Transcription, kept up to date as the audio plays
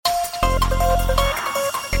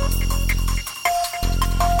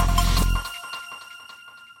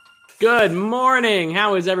Good morning.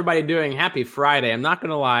 How is everybody doing? Happy Friday. I'm not going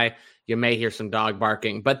to lie. You may hear some dog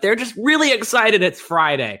barking, but they're just really excited it's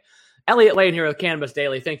Friday. Elliot Lane here with Cannabis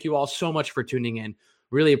Daily. Thank you all so much for tuning in.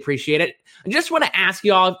 Really appreciate it. I just want to ask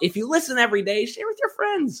y'all, if you listen every day, share with your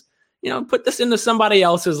friends. Put this into somebody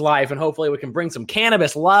else's life, and hopefully we can bring some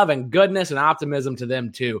cannabis love and goodness and optimism to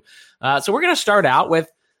them too. So we're going to start out with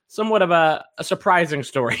somewhat of a surprising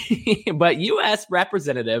story, but U.S.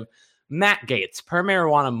 Representative Matt Gaetz, per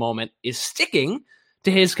marijuana moment, is sticking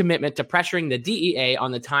to his commitment to pressuring the DEA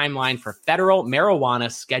on the timeline for federal marijuana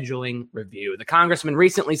scheduling review. The congressman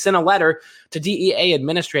recently sent a letter to DEA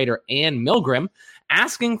Administrator Ann Milgram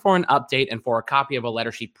asking for an update and for a copy of a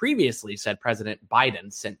letter she previously said President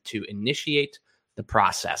Biden sent to initiate the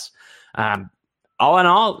process. All in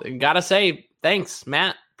all, gotta say, thanks,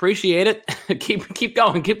 Matt. Appreciate it. keep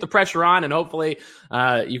going. Keep the pressure on, and hopefully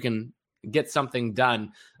you can get something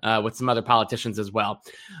done with some other politicians as well.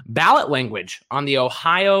 Ballot language on the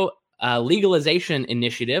Ohio legalization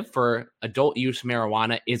initiative for adult use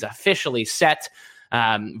marijuana is officially set.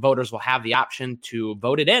 Voters will have the option to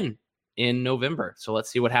vote it in November. So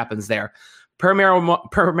let's see what happens there. Per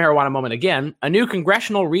marijuana moment again, a new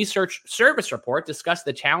Congressional Research Service report discussed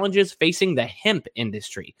the challenges facing the hemp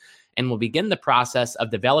industry and will begin the process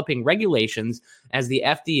of developing regulations as the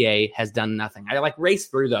FDA has done nothing. I race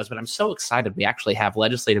through those, but I'm so excited we actually have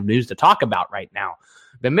legislative news to talk about right now.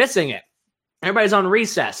 Been missing it. Everybody's on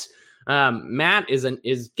recess. Matt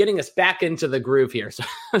is getting us back into the groove here.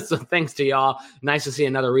 So thanks to y'all. Nice to see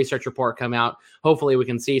another research report come out. Hopefully we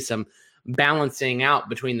can see some balancing out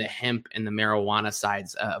between the hemp and the marijuana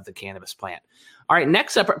sides of the cannabis plant. All right,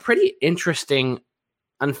 next up, a pretty interesting,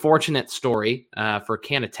 unfortunate story for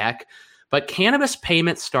Canatech, but cannabis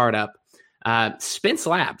payment startup Spence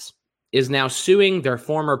Labs is now suing their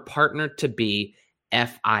former partner-to-be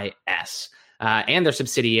FIS and their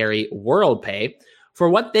subsidiary WorldPay for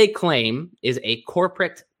what they claim is a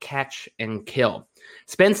corporate catch and kill.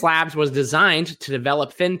 Spence Labs was designed to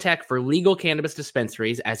develop fintech for legal cannabis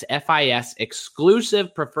dispensaries as FIS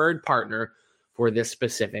exclusive preferred partner for this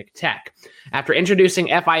specific tech. After introducing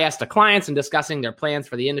FIS to clients and discussing their plans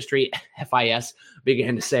for the industry, FIS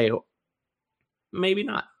began to say, maybe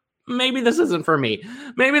not. Maybe this isn't for me.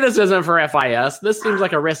 Maybe this isn't for FIS. This seems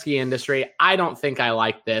like a risky industry. I don't think I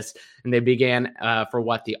like this. And they began for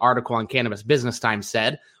what the article on Cannabis Business Times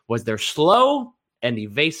said was their slow and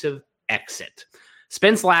evasive exit.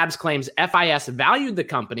 Spence Labs claims FIS valued the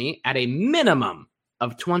company at a minimum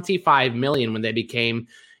of $25 million when they became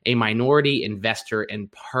a minority investor and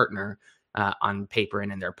partner on paper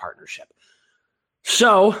and in their partnership.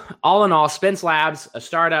 So, all in all, Spence Labs, a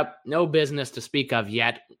startup, no business to speak of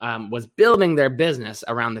yet, was building their business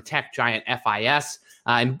around the tech giant FIS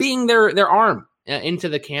and being their arm into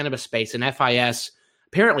the cannabis space. And FIS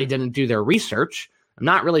apparently didn't do their research. I'm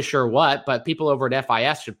not really sure what, but people over at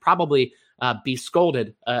FIS should probably be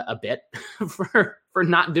scolded a bit for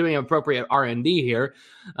not doing appropriate R&D here.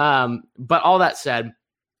 But all that said,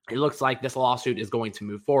 it looks like this lawsuit is going to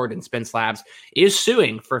move forward, and Spence Labs is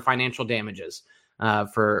suing for financial damages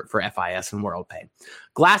for FIS and WorldPay.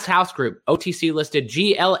 Glass House Group, OTC listed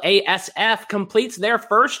GLASF, completes their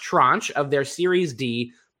first tranche of their Series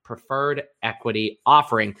D preferred equity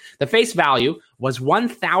offering. The face value was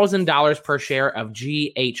 $1,000 per share of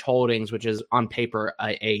GH Holdings, which is on paper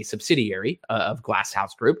a subsidiary of Glass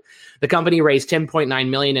House Group. The company raised $10.9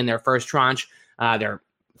 million in their first tranche. They're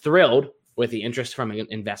thrilled with the interest from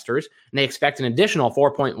investors, and they expect an additional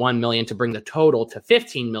 $4.1 million to bring the total to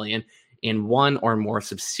 $15 million in one or more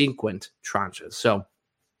subsequent tranches. So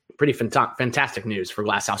pretty fantastic news for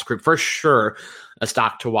Glass House Group. For sure, a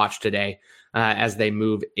stock to watch today as they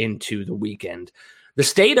move into the weekend. The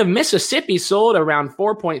state of Mississippi sold around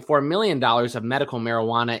 $4.4 million of medical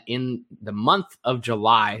marijuana in the month of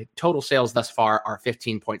July. Total sales thus far are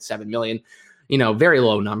 $15.7 million. Very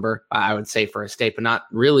low number, I would say, for a state, but not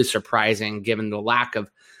really surprising given the lack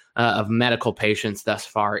of medical patients thus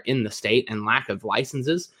far in the state and lack of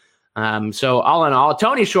licenses. So all in all,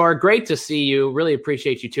 Tony Shore, great to see you. Really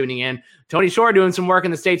appreciate you tuning in. Tony Shore doing some work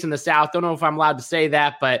in the States and the South. Don't know if I'm allowed to say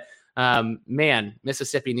that, but man,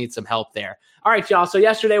 Mississippi needs some help there. All right, y'all. So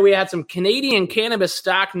yesterday we had some Canadian cannabis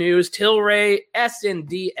stock news. Tilray,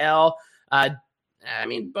 SNDL.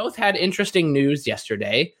 Both had interesting news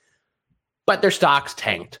yesterday, but their stocks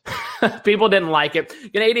tanked. People didn't like it.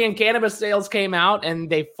 Canadian cannabis sales came out and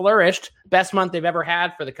they flourished. Best month they've ever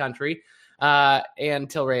had for the country. And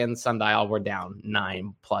Tilray and Sundial were down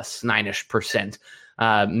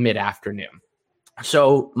 9+9% mid-afternoon.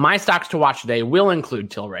 So my stocks to watch today will include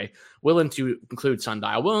Tilray, will include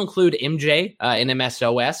Sundial, will include MJ in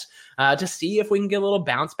MSOS to see if we can get a little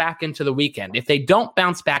bounce back into the weekend. If they don't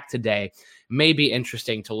bounce back today, may be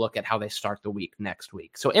interesting to look at how they start the week next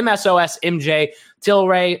week. So MSOS, MJ,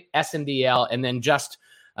 Tilray, SNDL, and then just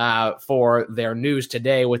for their news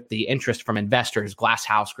today with the interest from investors, Glass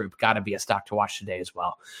House Group, got to be a stock to watch today as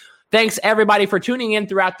well. Thanks, everybody, for tuning in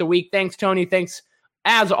throughout the week. Thanks, Tony. Thanks,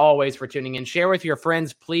 as always, for tuning in. Share with your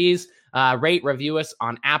friends. Please rate, review us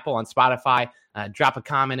on Apple, on Spotify. Drop a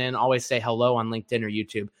comment in. Always say hello on LinkedIn or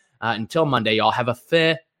YouTube. Until Monday, y'all have a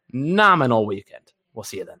phenomenal weekend. We'll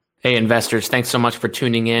see you then. Hey, investors, thanks so much for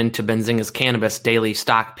tuning in to Benzinga's Cannabis Daily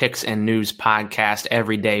Stock Picks and News Podcast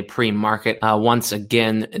every day pre-market. Once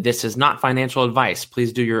again, this is not financial advice.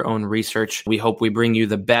 Please do your own research. We hope we bring you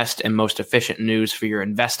the best and most efficient news for your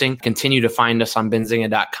investing. Continue to find us on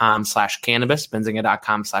benzinga.com/cannabis,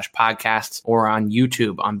 benzinga.com/podcasts, or on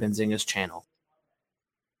YouTube on Benzinga's channel.